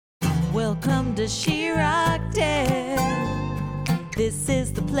Welcome to She Rocked It. This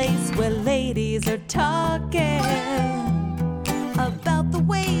is the place where ladies are talking about the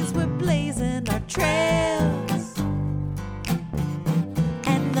ways we're blazing our trails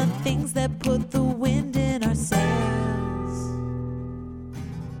and the things that put the wind in our sails.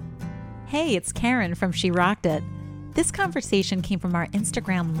 Hey, it's Karen from She Rocked It. This conversation came from our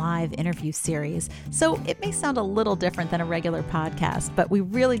Instagram Live interview series, so it may sound a little different than a regular podcast, but we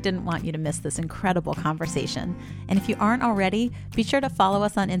really didn't want you to miss this incredible conversation. And if you aren't already, be sure to follow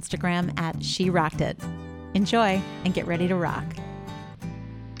us on Instagram at She Rocked It. Enjoy and get ready to rock.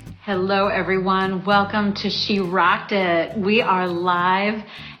 Hello, everyone. Welcome to She Rocked It. We are live,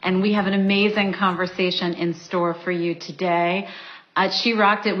 and we have an amazing conversation in store for you today. At She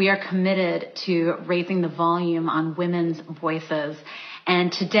Rocked It, we are committed to raising the volume on women's voices.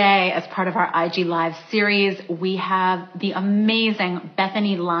 And today, as part of our IG Live series, we have the amazing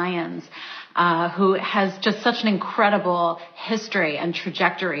Bethany Lyons, who has just such an incredible history and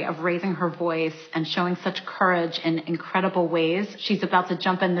trajectory of raising her voice and showing such courage in incredible ways. She's about to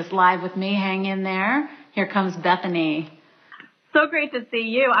jump in this live with me. Hang in there. Here comes Bethany. So great to see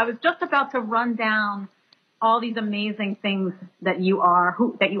you. I was just about to run down all these amazing things that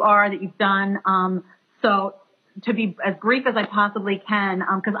that you've done. So to be as brief as I possibly can,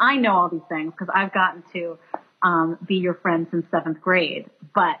 because I know all these things, because I've gotten to be your friend since 7th grade.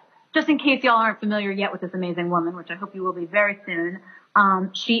 But just in case y'all aren't familiar yet with this amazing woman, which I hope you will be very soon,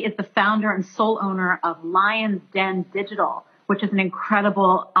 she is the founder and sole owner of Lyons Den Digital, which is an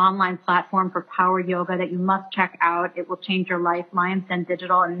incredible online platform for power yoga that you must check out. It will change your life, Lyons Den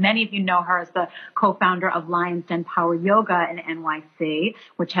Digital. And many of you know her as the co-founder of Lyons Den Power Yoga in NYC,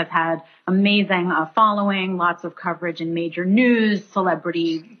 which has had amazing following, lots of coverage in major news,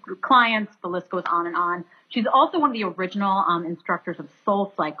 celebrity clients, the list goes on and on. She's also one of the original instructors of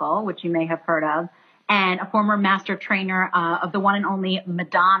Soul Cycle, which you may have heard of, and a former master trainer of the one and only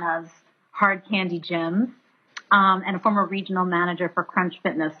Madonna's Hard Candy Gyms. And a former regional manager for Crunch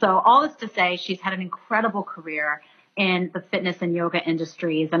Fitness. So all this to say, she's had an incredible career in the fitness and yoga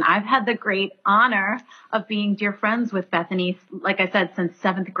industries. And I've had the great honor of being dear friends with Bethany, like I said, since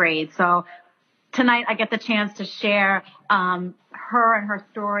 7th grade. So tonight I get the chance to share her and her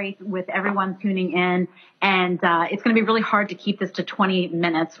story with everyone tuning in. And it's going to be really hard to keep this to 20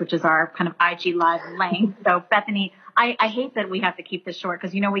 minutes, which is our kind of IG Live length. So Bethany, I hate that we have to keep this short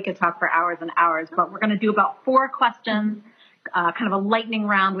because, we could talk for hours and hours, but we're going to do about 4 questions, kind of a lightning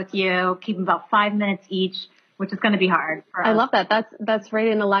round with you, keep them about 5 minutes each, which is going to be hard for us. I love that. That's right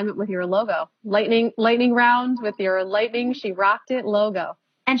in alignment with your logo. Lightning round with your lightning. She rocked it logo.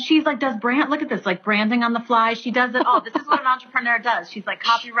 And she's like, look at this, like branding on the fly. She does it. Oh, this is what an entrepreneur does. She's like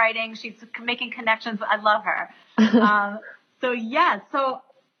copywriting. She's making connections. I love her. So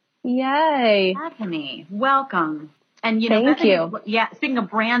yay. Bethany, welcome. And Thank Bethany, you. Yeah. Speaking of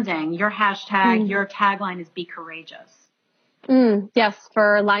branding, your hashtag, your tagline is be courageous. Yes.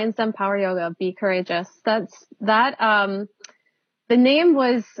 For Lyons Den Power Yoga, be courageous. The name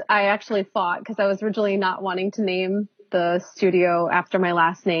was, I actually fought because I was originally not wanting to name the studio after my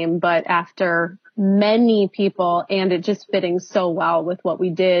last name, but after many people and it just fitting so well with what we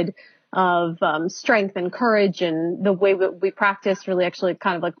did of strength and courage and the way we practiced, really actually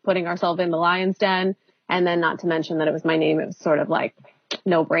kind of like putting ourselves in the Lyons Den. And then not to mention that it was my name, it was sort of like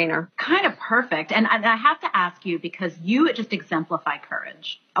no brainer. Kind of perfect. And I have to ask you because you just exemplify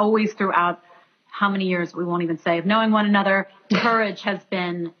courage always throughout how many years we won't even say of knowing one another. Courage has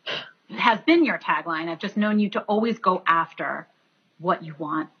been your tagline. I've just known you to always go after what you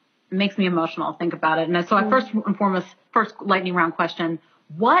want. It makes me emotional. Think about it. And so I first and foremost, first lightning round question,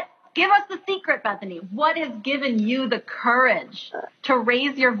 give us the secret, Bethany. What has given you the courage to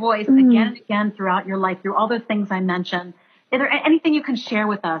raise your voice again and again throughout your life, through all those things I mentioned? Is there anything you can share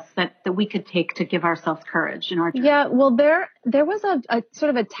with us that we could take to give ourselves courage in our journey? Yeah, well, there was a sort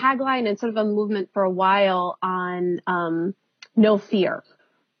of a tagline and sort of a movement for a while on no fear,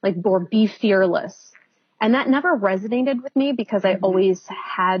 or be fearless. And that never resonated with me because I always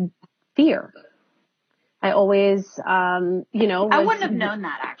had fear. I always, I wouldn't have known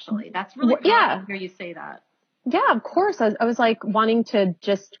that actually. That's really cool to hear you say that. Yeah, of course. I was like wanting to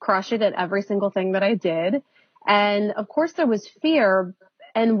just crush it at every single thing that I did. And of course there was fear.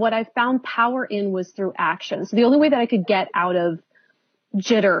 And what I found power in was through action. So the only way that I could get out of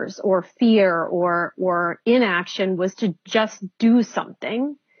jitters or fear or inaction was to just do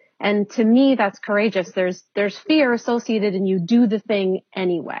something. And to me, that's courageous. There's fear associated and you do the thing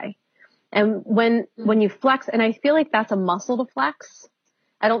anyway. And when you flex, and I feel like that's a muscle to flex.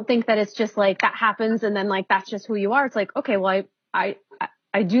 I don't think that it's just like that happens and then like that's just who you are. It's like, okay, well,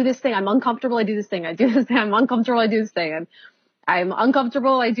 I do this thing. I'm uncomfortable. I do this thing. I do this thing. I'm uncomfortable. I do this thing. And I'm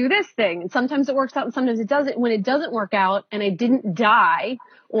uncomfortable. I do this thing. And sometimes it works out and sometimes it doesn't. When it doesn't work out and I didn't die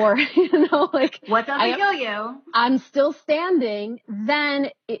or, like what doesn't kill you, I'm still standing, then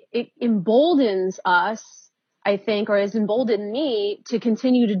it emboldens us, I think, or has emboldened me to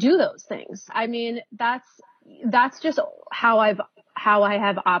continue to do those things. I mean, that's just how I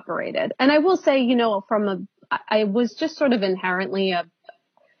have operated. And I will say, I was just sort of inherently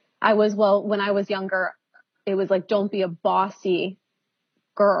when I was younger, it was like, don't be a bossy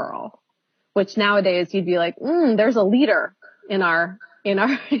girl, which nowadays you'd be like, there's a leader in our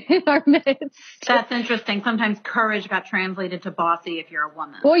midst. That's interesting. Sometimes courage got translated to bossy if you're a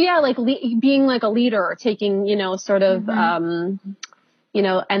woman. Well, yeah, like being like a leader or taking, sort of, and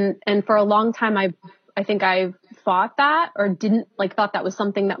for a long time, I think I thought that or thought that was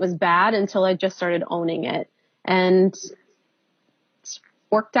something that was bad until I just started owning it, and it's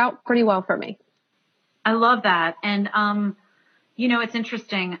worked out pretty well for me. I love that. And, it's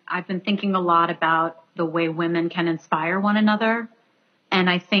interesting. I've been thinking a lot about the way women can inspire one another. And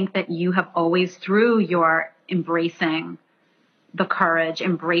I think that you have always, through your embracing the courage,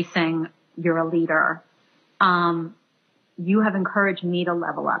 embracing you're a leader, you have encouraged me to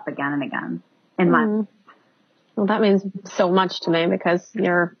level up again and again in my. Well, that means so much to me because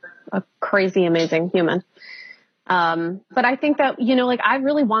you're a crazy, amazing human. But I think that, I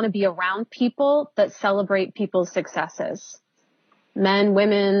really want to be around people that celebrate people's successes. Men,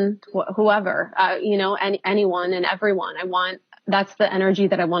 women, whoever, and anyone and everyone. That's the energy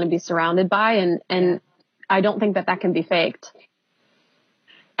that I want to be surrounded by. And I don't think that can be faked.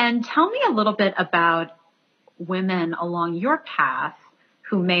 And tell me a little bit about women along your path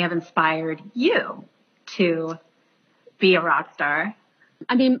who may have inspired you to be a rock star.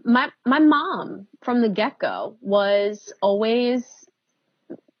 I mean, my mom from the get-go was always,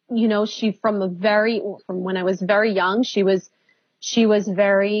 she from when I was very young, she was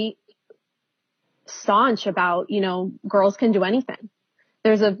very staunch about, girls can do anything.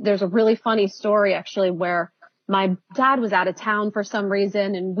 There's a really funny story actually where my dad was out of town for some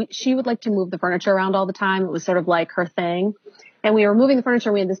reason and she would like to move the furniture around all the time. It was sort of like her thing. And we were moving the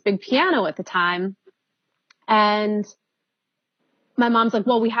furniture. We had this big piano at the time. And my mom's like,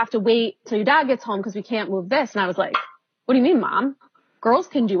 well, we have to wait till your dad gets home because we can't move this. And I was like, what do you mean, Mom? Girls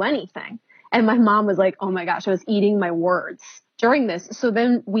can do anything. And my mom was like, oh my gosh, I was eating my words during this. So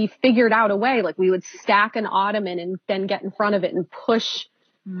then we figured out a way, like we would stack an ottoman and then get in front of it and push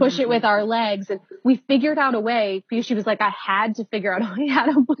it with our legs. And we figured out a way because she was like, I had to figure out a way how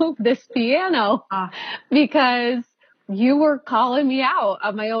to move this piano because you were calling me out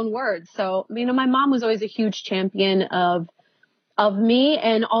of my own words. So, my mom was always a huge champion of me.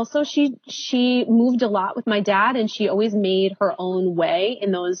 And also she moved a lot with my dad and she always made her own way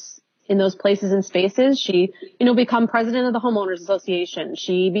in those places and spaces. She, become president of the homeowners association.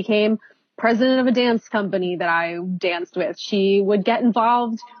 She became president of a dance company that I danced with. She would get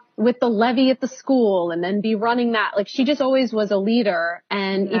involved with the levy at the school and then be running that. Like she just always was a leader.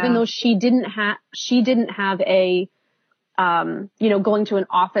 And even though she didn't have a, going to an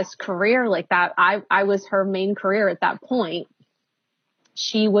office career like that, I was her main career at that point.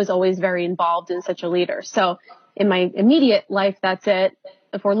 She was always very involved and such a leader. So in my immediate life, that's it.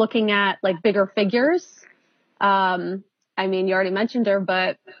 If we're looking at like bigger figures, you already mentioned her,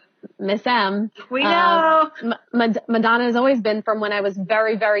 but Miss M. We know. Madonna has always been from when I was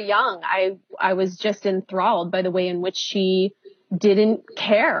very, very young. I was just enthralled by the way in which she didn't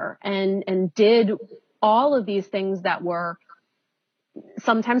care and did all of these things that were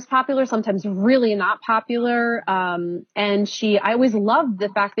sometimes popular, sometimes really not popular. And I always loved the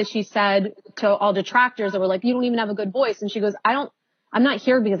fact that she said to all detractors that were like, you don't even have a good voice. And she goes, I'm not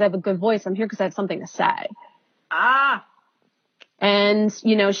here because I have a good voice. I'm here because I have something to say. And,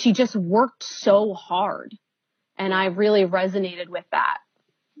 she just worked so hard and I really resonated with that.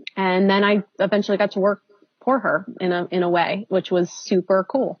 And then I eventually got to work for her in a way, which was super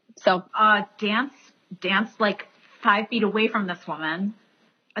cool. So, dance like 5 feet away from this woman.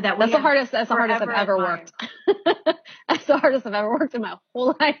 That's the hardest I've ever worked. That's the hardest I've ever worked in my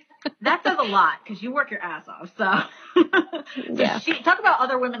whole life. That says a lot because you work your ass off. So, yeah. Talk about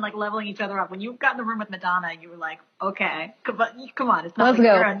other women like leveling each other up. When you got in the room with Madonna, you were like, okay, but come on, it's not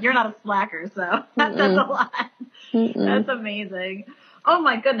you're not a slacker. So that says a lot. That's amazing. Oh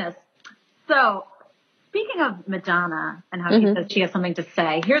my goodness. So speaking of Madonna and how she says she has something to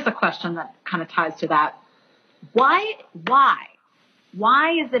say, here's a question that kind of ties to that. Why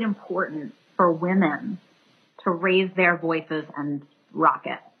is it important for women to raise their voices and rock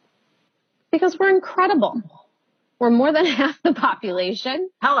it? Because we're incredible. we're more than half the population.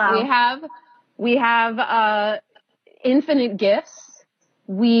 Hello. We have infinite gifts.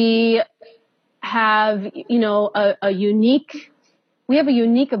 We have, a unique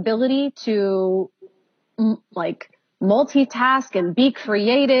ability to like multitask and be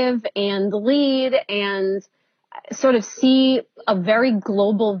creative and lead and sort of see a very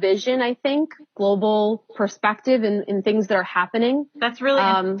global vision, I think, global perspective in things that are happening. That's really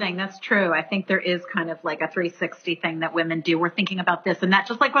interesting. That's true. I think there is kind of like a 360 thing that women do. We're thinking about this and that,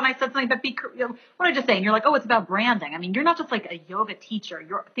 just like when I said something about what I just saying, you're like, oh, it's about branding. I mean, you're not just like a yoga teacher.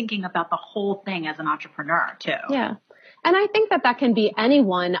 You're thinking about the whole thing as an entrepreneur too. Yeah. And I think that can be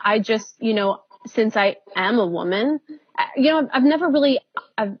anyone. I just, since I am a woman, I've never really,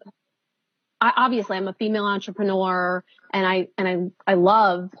 obviously I'm a female entrepreneur and I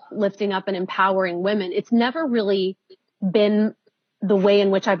love lifting up and empowering women. It's never really been the way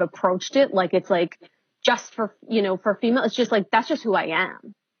in which I've approached it. Like, it's like just for female, it's just like, that's just who I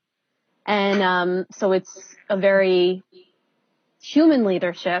am. And, so it's a very human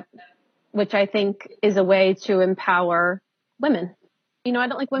leadership, which I think is a way to empower women. I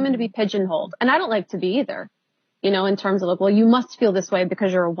don't like women to be pigeonholed, and I don't like to be either, in terms of like, well, you must feel this way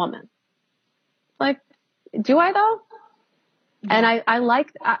because you're a woman. Like, do I though? Yeah. And I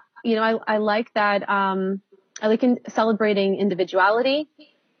like, I like that. I like celebrating individuality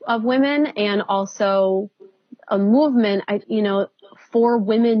of women and also a movement, for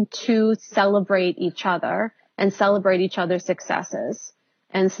women to celebrate each other and celebrate each other's successes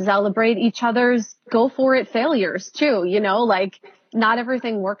and celebrate each other's go for it failures too. Like not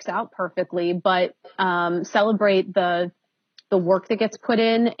everything works out perfectly, but, celebrate the work that gets put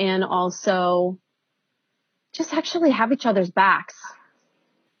in and also just actually have each other's backs.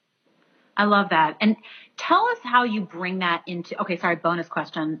 I love that. And tell us how you bring that into, bonus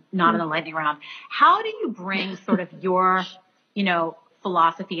question, not in the lightning round. How do you bring sort of your,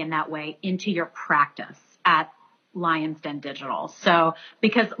 philosophy in that way into your practice at Lions Den Digital? So,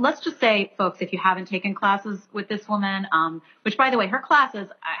 because let's just say, folks, if you haven't taken classes with this woman, which by the way, her classes,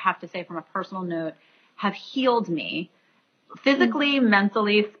 I have to say from a personal note, have healed me. Physically,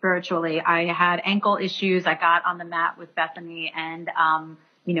 mentally, spiritually. I had ankle issues. I got on the mat with Bethany and,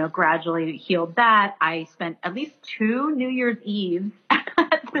 gradually healed that. I spent at least 2 New Year's Eves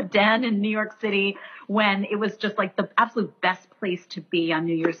at the Den in New York City when it was just like the absolute best place to be on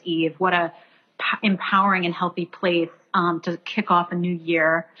New Year's Eve. What a empowering and healthy place, to kick off a new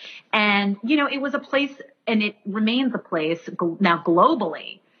year. And, it was a place, and it remains a place now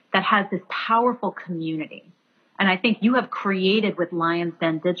globally, that has this powerful community. And I think you have created with Lions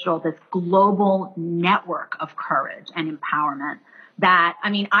Den Digital this global network of courage and empowerment that,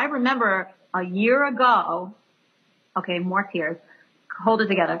 I remember a year ago, more tears, hold it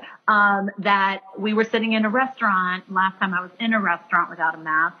together, that we were sitting in a restaurant. Last time I was in a restaurant without a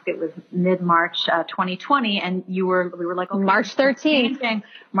mask, it was mid-March 2020, and we were like, okay, March 13th.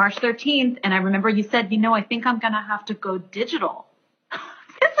 March 13th. And I remember you said, I think I'm going to have to go digital.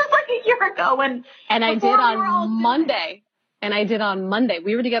 This is like a year ago. And I did on Monday. And I did on Monday.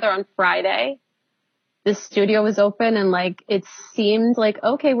 We were together on Friday. The studio was open and like, it seemed like,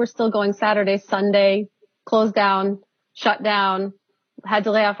 okay, we're still going Saturday, Sunday, closed down, shut down, had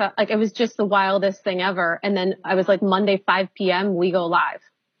to lay off. Like, it was just the wildest thing ever. And then I was like, Monday, 5 p.m., we go live.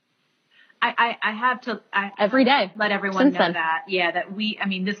 I have to every day let everyone know that. Yeah, that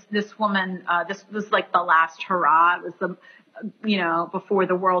this woman, this was like the last hurrah. It was the, before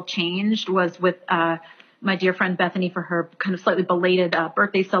the world changed, was with, my dear friend Bethany for her kind of slightly belated,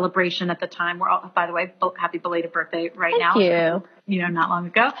 birthday celebration at the time. We're all, by the way, happy belated birthday right now. Thank you. Not long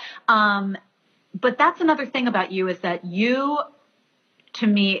ago. But that's another thing about you is that you, to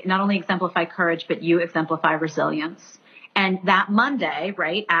me, not only exemplify courage, but you exemplify resilience. And that Monday,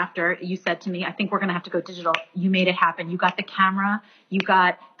 right after you said to me, I think we're going to have to go digital, you made it happen. You got the camera, you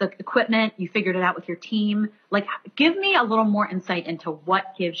got the equipment, you figured it out with your team. Like, give me a little more insight into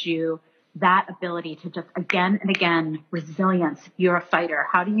what gives you that ability to just again and again, resilience. You're a fighter.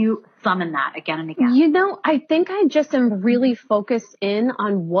 How do you summon that again and again? I think I just am really focused in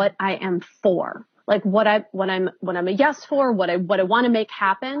on what I am for, like what I'm a yes for, what I want to make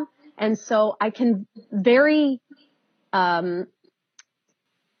happen. And so I can I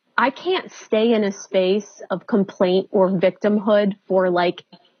can't stay in a space of complaint or victimhood for like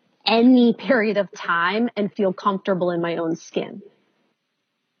any period of time and feel comfortable in my own skin.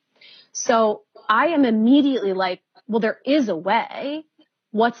 So I am immediately like, well, there is a way.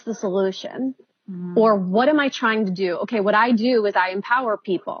 What's the solution? Or what am I trying to do? Okay, what I do is I empower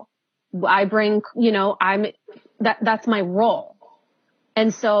people. I bring, that's my role.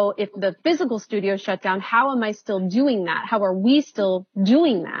 And so if the physical studio shut down, how am I still doing that? How are we still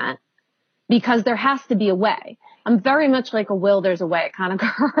doing that? Because there has to be a way. I'm very much like a will, there's a way kind of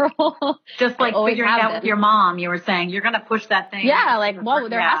girl. Just like figuring out with your mom, you were saying, you're going to push that thing. Yeah, like, well,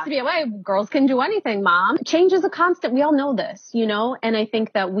 there has to be a way. Girls can do anything, Mom. Change is a constant. We all know this, you know, and I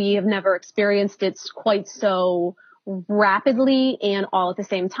think that we have never experienced it quite so rapidly and all at the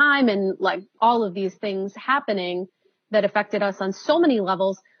same time. And like all of these things happening that affected us on so many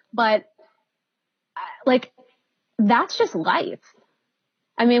levels. But like, that's just life.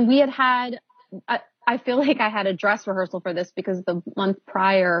 I mean, we had I feel like I had a dress rehearsal for this because the month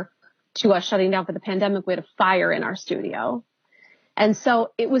prior to us shutting down for the pandemic, we had a fire in our studio. And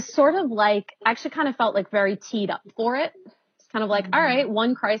so it was sort of like, I actually kind of felt like very teed up for it. It's kind of like, all right,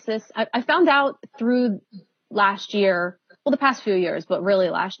 one crisis. I found out through last year, well, the past few years, but really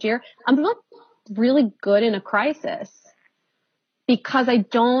last year, I'm not really good in a crisis because I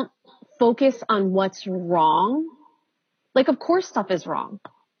don't focus on what's wrong. Like, of course stuff is wrong.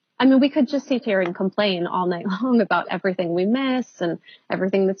 I mean, we could just sit here and complain all night long about everything we miss and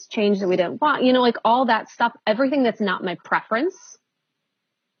everything that's changed that we didn't want, you know, like all that stuff, everything that's not my preference.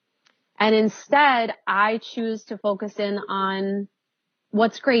 And instead, I choose to focus in on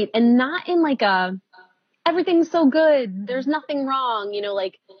what's great and not in like everything's so good, there's nothing wrong, you know,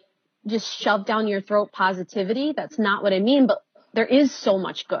 like just shove down your throat positivity. That's not what I mean, but there is so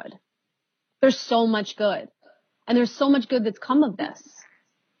much good. There's so much good. And there's so much good that's come of this.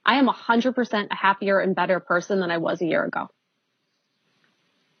 I am 100% a happier and better person than I was a year ago.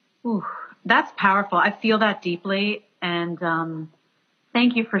 Ooh, that's powerful. I feel that deeply. And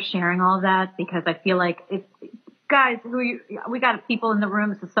thank you for sharing all of that, because I feel like guys, we got people in the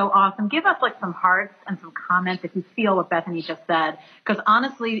room. This is so awesome. Give us like some hearts and some comments if you feel what Bethany just said, because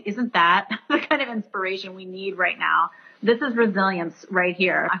honestly, isn't that the kind of inspiration we need right now? This is resilience right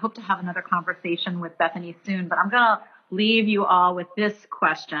here. I hope to have another conversation with Bethany soon, but I'm going to leave you all with this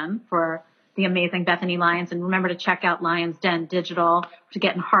question for the amazing Bethany Lyons. And remember to check out Lyons Den Digital. We're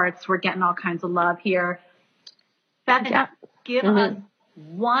getting hearts. We're getting all kinds of love here. Bethany, give us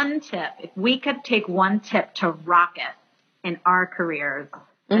one tip. If we could take one tip to rock it in our careers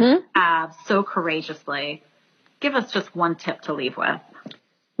so courageously, give us just one tip to leave with.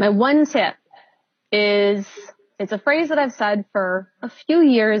 My one tip is, it's a phrase that I've said for a few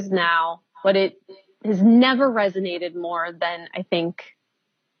years now, but it has never resonated more than I think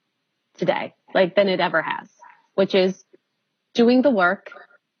today, like than it ever has, which is doing the work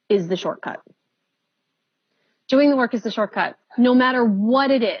is the shortcut. Doing the work is the shortcut, no matter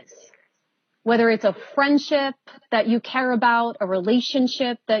what it is, whether it's a friendship that you care about, a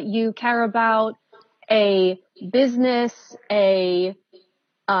relationship that you care about, a business, a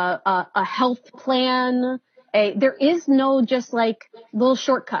health plan. There is no just like little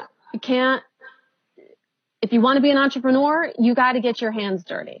shortcut. You can't. If you want to be an entrepreneur, you got to get your hands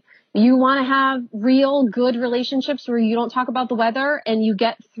dirty. You want to have real good relationships where you don't talk about the weather and you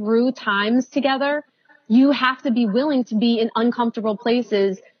get through times together. You have to be willing to be in uncomfortable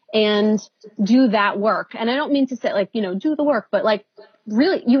places and do that work. And I don't mean to say like, you know, do the work, but like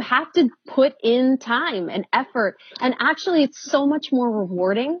really you have to put in time and effort. And actually it's so much more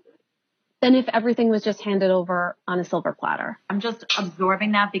rewarding than if everything was just handed over on a silver platter. I'm just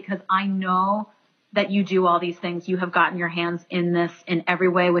absorbing that because I know that you do all these things. You have gotten your hands in this in every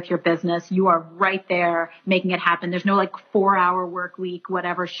way with your business. You are right there making it happen. There's no like 4-hour work week,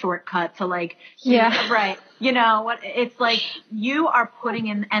 whatever shortcut to like, right. You know what? It's like you are putting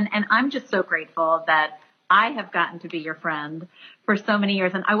in, and I'm just so grateful that I have gotten to be your friend for so many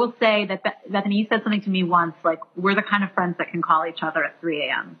years. And I will say that Bethany, you said something to me once, like we're the kind of friends that can call each other at 3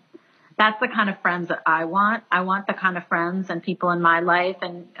 a.m. That's the kind of friends that I want. I want the kind of friends and people in my life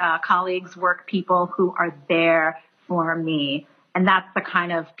and colleagues, work people who are there for me. And that's the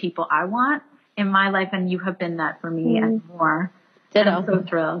kind of people I want in my life. And you have been that for me and more. Ditto. I'm so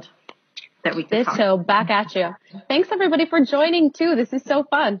thrilled that we could Ditto. Back at you. Thanks everybody for joining too. This is so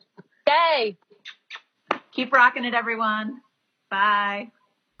fun. Yay. Keep rocking it, everyone. Bye.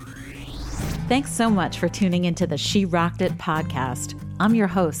 Thanks so much for tuning into the She Rocked It podcast. I'm your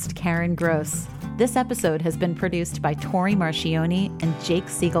host, Karen Gross. This episode has been produced by Tori Marchioni and Jake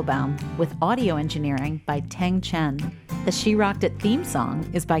Siegelbaum, with audio engineering by Teng Chen. The She Rocked It theme song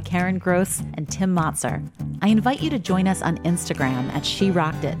is by Karen Gross and Tim Motzer. I invite you to join us on Instagram at She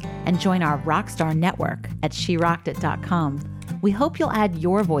Rocked It and join our Rockstar Network at SheRockedIt.com. We hope you'll add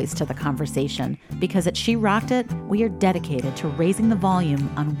your voice to the conversation, because at She Rocked It, we are dedicated to raising the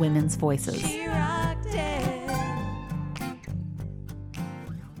volume on women's voices.